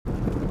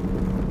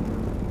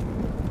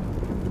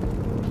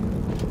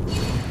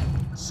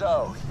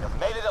So, you've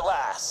made it at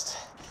last.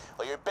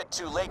 Well, you're a bit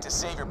too late to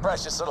save your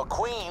precious little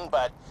queen,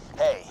 but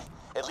hey,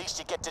 at least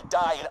you get to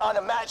die in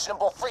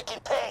unimaginable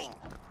freaking pain.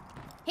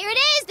 Here it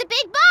is, the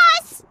big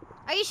boss!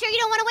 Are you sure you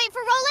don't want to wait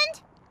for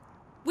Roland?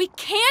 We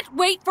can't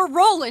wait for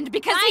Roland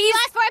because Fine, you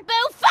asked for it,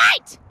 boo!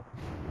 Fight!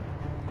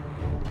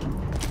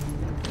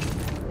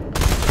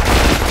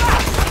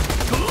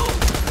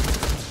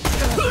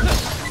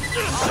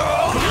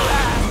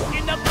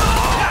 In the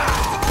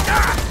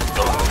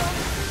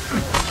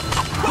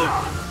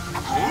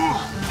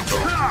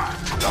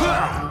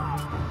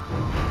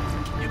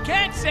You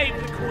can't save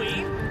the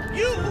queen.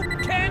 You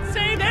can't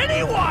save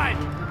anyone.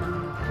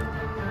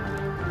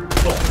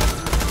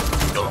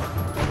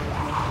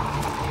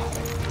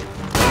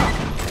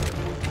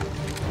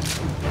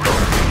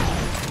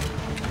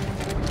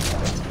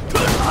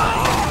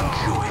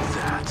 Enjoy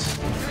that.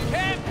 Your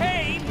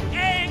campaign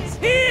ends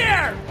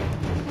here.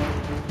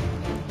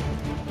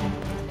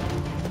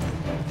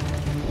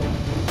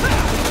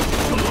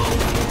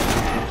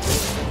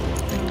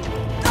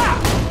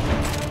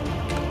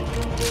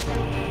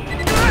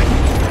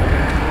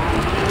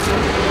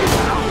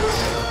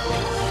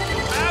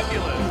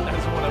 Fabulous,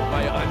 as one of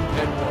my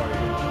undead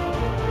warriors.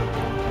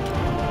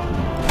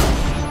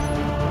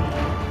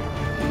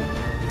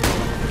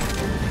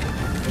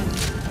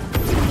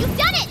 You've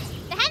done it!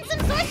 The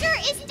handsome sorcerer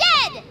is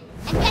dead!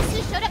 And guess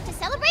who showed up to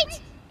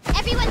celebrate?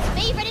 Everyone's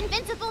favorite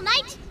invincible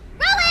knight,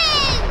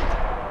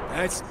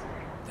 Roland!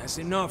 That's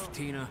enough,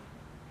 Tina.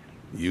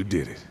 You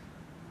did it.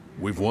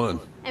 We've won.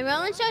 And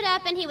Roland showed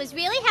up and he was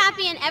really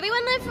happy and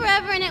everyone lived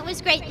forever and it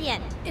was great, the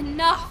end.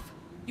 Enough!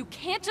 You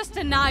can't just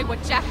deny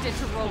what Jack did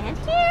to Roland.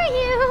 Can't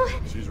hear you.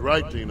 She's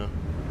right, Tina.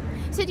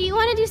 So do you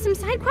want to do some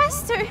side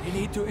quests or? You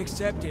need to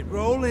accept it.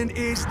 Roland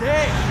is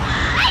dead.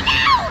 I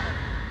know!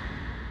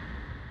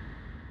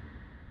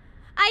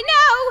 I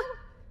know!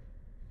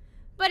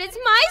 But it's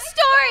my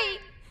story!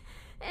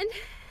 And...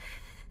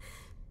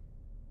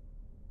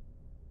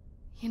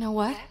 You know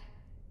what?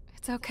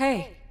 It's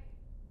okay.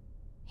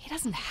 He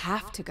doesn't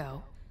have to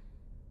go.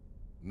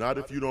 Not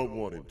if you don't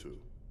want him to.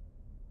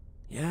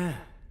 Yeah,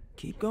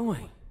 keep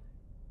going.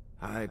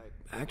 I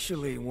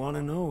actually want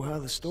to know how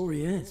the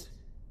story ends.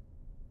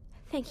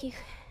 Thank you.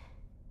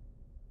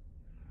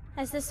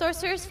 As the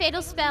sorcerer's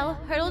fatal spell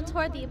hurtled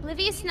toward the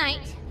oblivious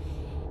knight,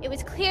 it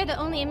was clear that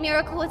only a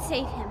miracle would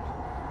save him.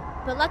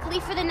 But luckily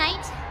for the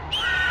knight,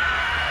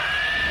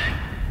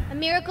 a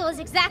miracle is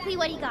exactly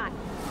what he got.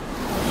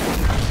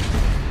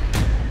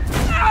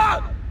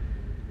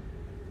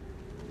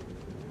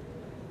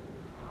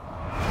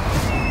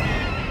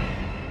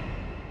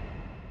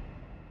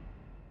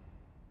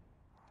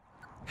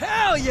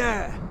 Hell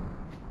yeah!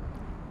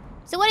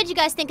 So what did you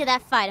guys think of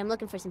that fight? I'm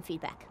looking for some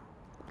feedback.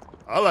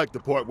 I like the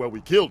part where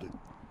we killed him.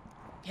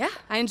 Yeah,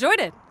 I enjoyed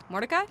it.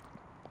 Mordecai?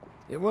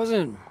 It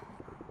wasn't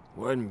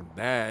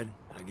bad,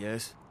 I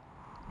guess.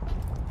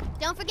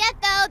 Don't forget,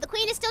 though, the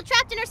queen is still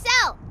trapped in her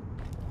cell.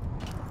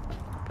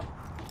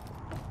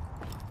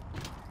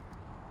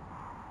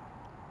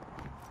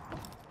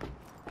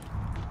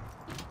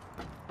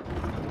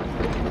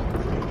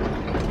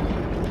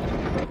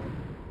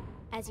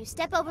 As you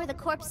step over the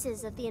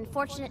corpses of the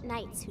unfortunate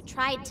knights who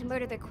tried to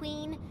murder their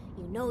queen,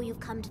 you know you've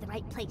come to the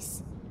right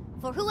place.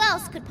 For who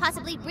else could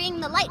possibly bring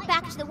the light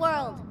back to the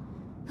world?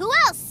 Who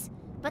else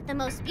but the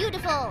most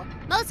beautiful,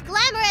 most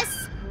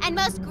glamorous, and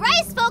most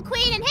graceful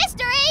queen in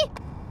history,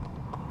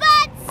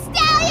 but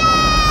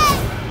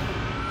Stallion!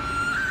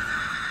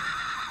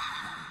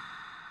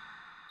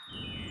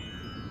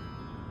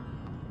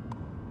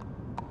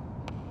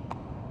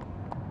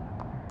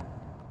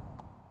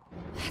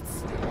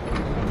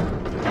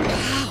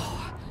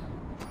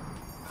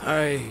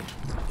 I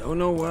don't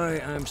know why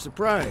I'm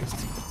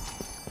surprised.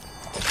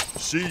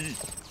 She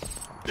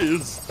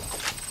is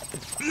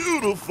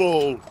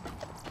beautiful.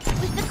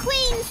 With the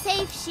queen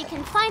safe, she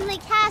can finally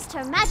cast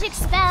her magic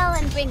spell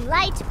and bring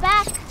light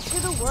back to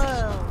the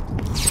world.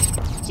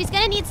 She's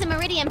gonna need some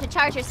iridium to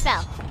charge her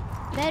spell.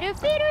 Better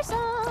feed her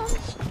some.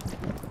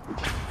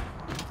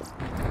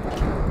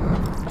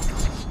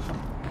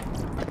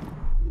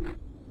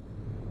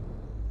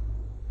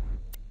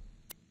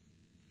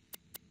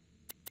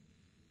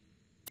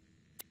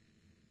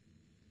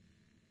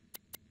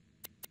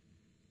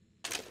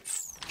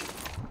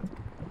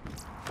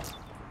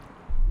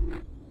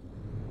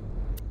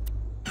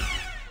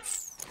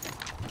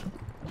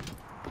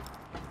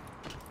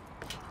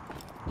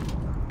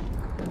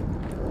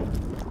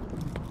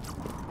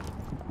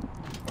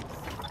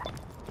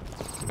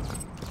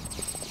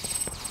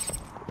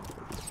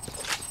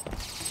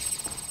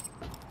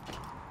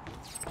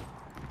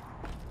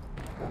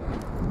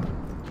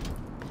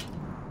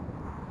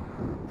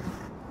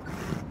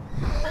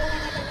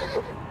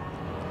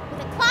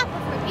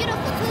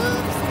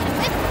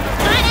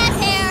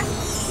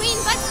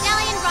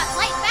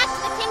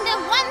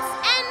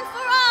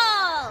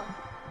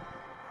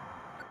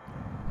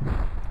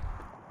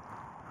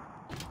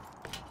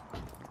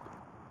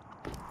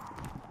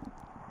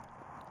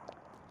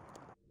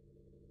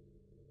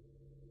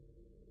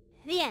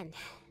 The end.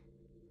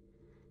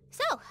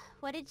 So,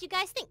 what did you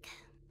guys think?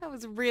 That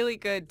was really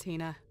good,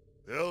 Tina.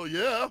 Hell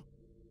yeah.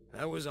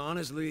 That was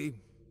honestly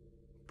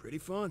pretty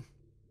fun.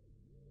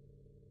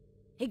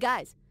 Hey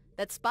guys,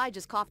 that spy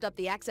just coughed up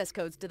the access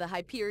codes to the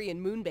Hyperion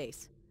moon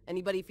base.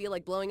 Anybody feel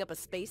like blowing up a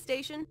space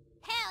station?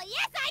 Hell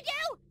yes, I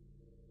do!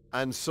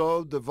 And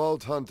so the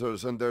Vault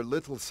Hunters and their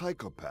little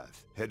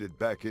psychopath headed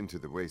back into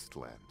the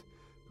wasteland.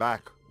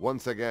 Back,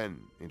 once again,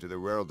 into the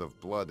world of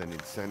blood and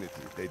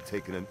insanity they'd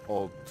taken an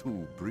all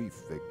too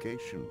brief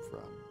vacation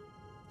from.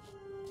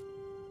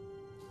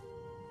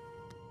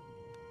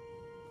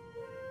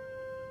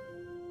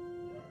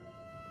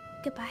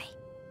 Goodbye.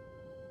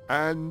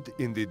 And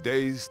in the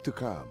days to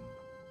come,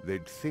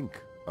 they'd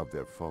think of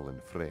their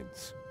fallen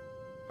friends,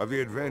 of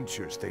the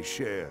adventures they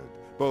shared,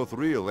 both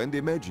real and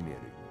imaginary.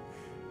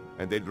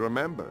 And they'd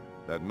remember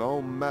that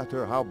no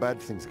matter how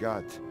bad things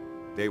got,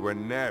 they were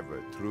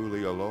never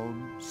truly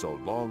alone so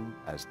long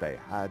as they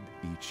had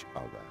each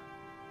other.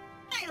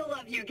 I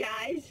love you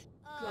guys.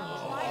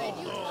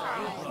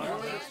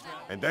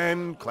 And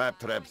then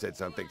Claptrap said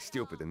something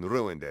stupid and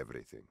ruined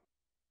everything.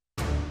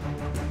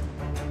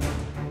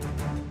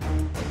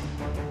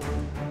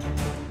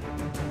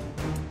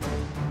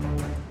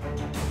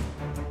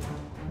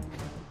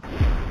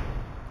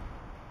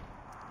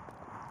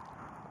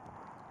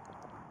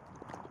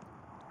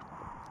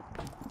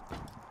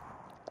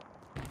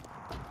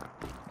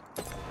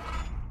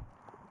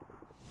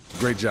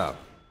 Great job.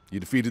 You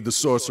defeated the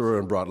sorcerer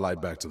and brought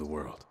light back to the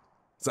world.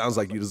 Sounds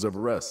like you deserve a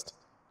rest.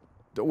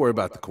 Don't worry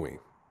about the queen.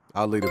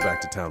 I'll lead her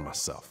back to town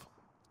myself.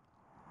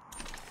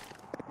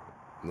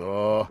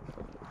 Are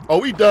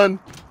we done?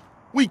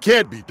 We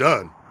can't be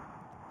done.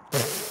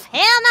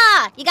 Hell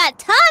nah! You got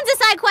tons of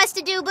side quests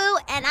to do, boo,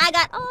 and I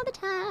got all the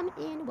time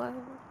in the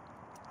world.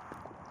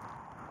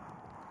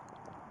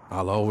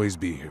 I'll always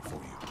be here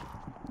for you.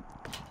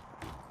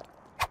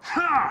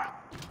 Ha!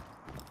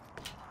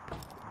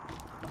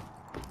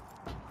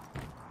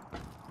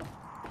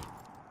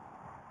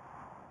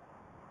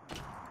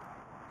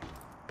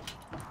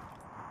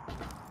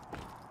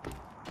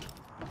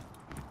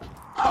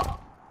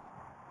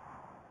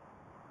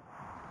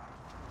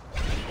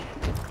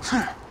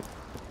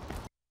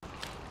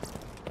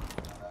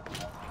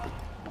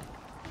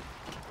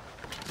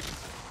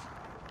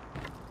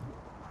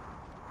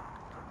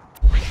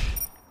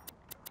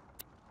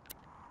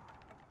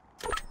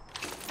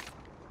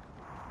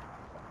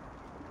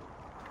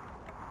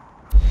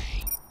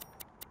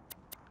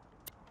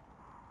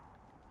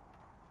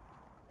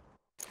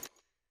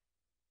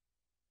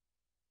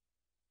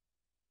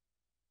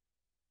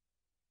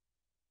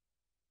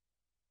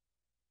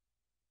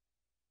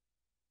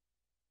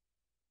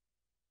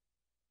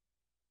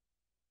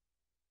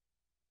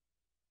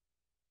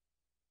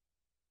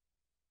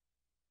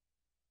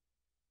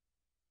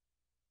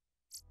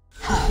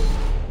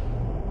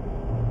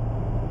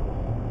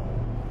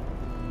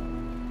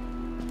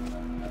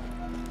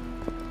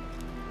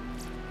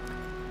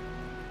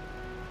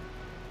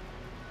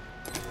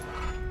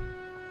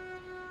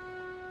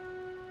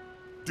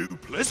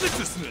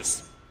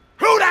 Duplicitousness?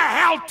 Who the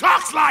hell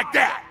talks like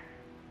that?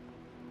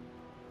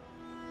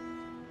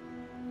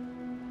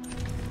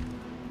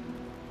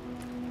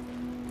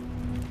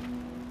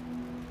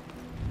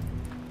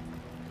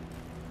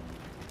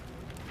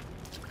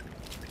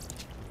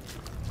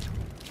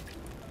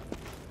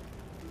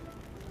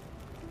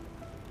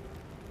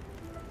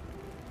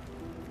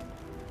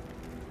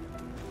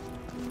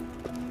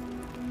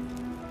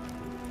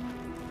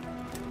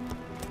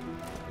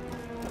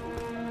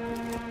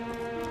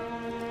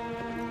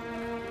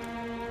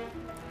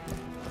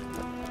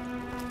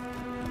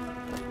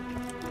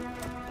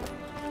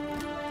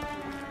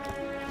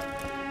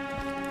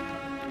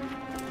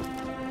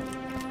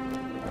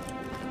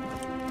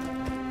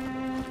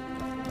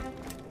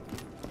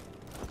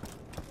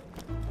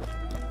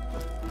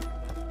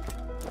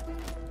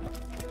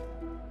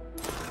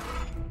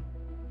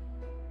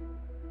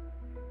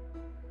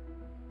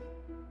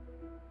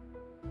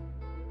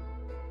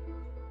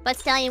 But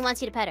Stallion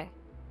wants you to pet her.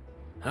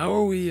 How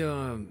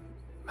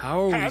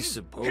are we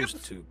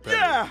supposed to pet her?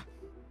 Yeah!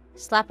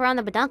 Slap her on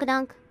the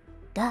badonkadonk.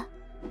 Duh.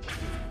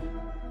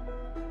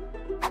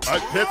 I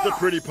pet the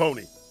pretty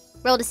pony.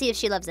 Roll to see if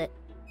she loves it.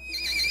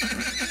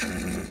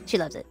 She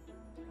loves it.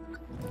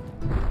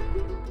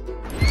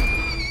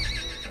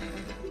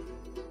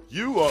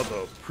 You are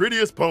the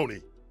prettiest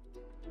pony.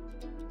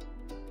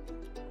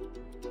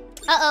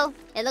 Uh-oh.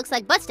 It looks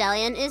like Butt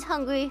Stallion is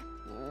hungry.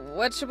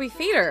 What should we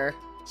feed her?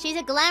 She's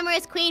a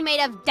glamorous queen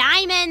made of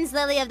diamonds,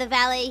 Lily of the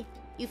Valley.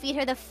 You feed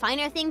her the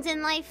finer things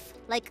in life,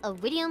 like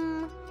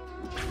iridium.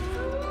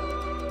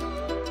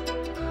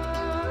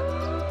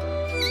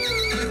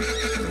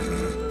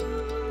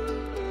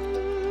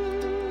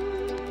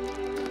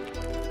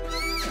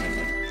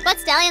 Butt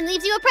Stallion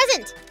leaves you a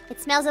present.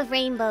 It smells of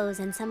rainbows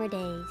and summer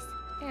days.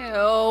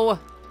 Ew.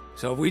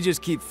 So if we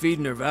just keep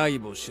feeding her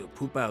valuables, she'll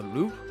poop out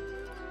loot?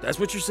 That's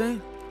what you're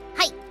saying?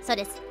 Hi, so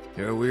this.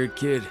 You're a weird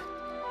kid.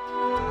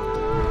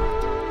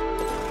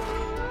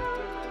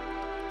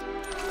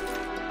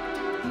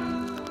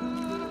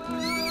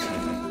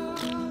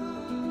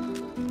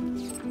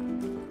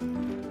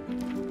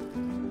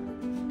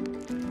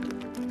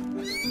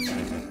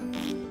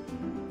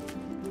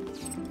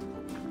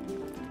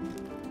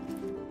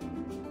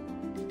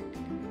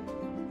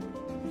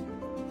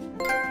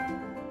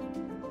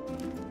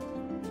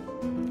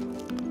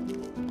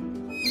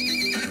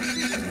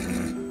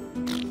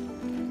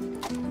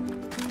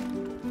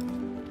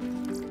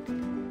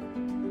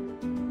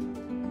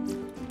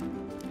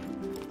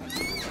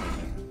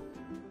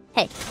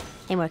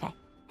 Hey, Mordecai.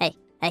 Hey.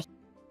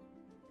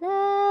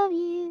 Love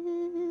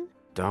you.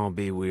 Don't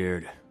be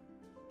weird.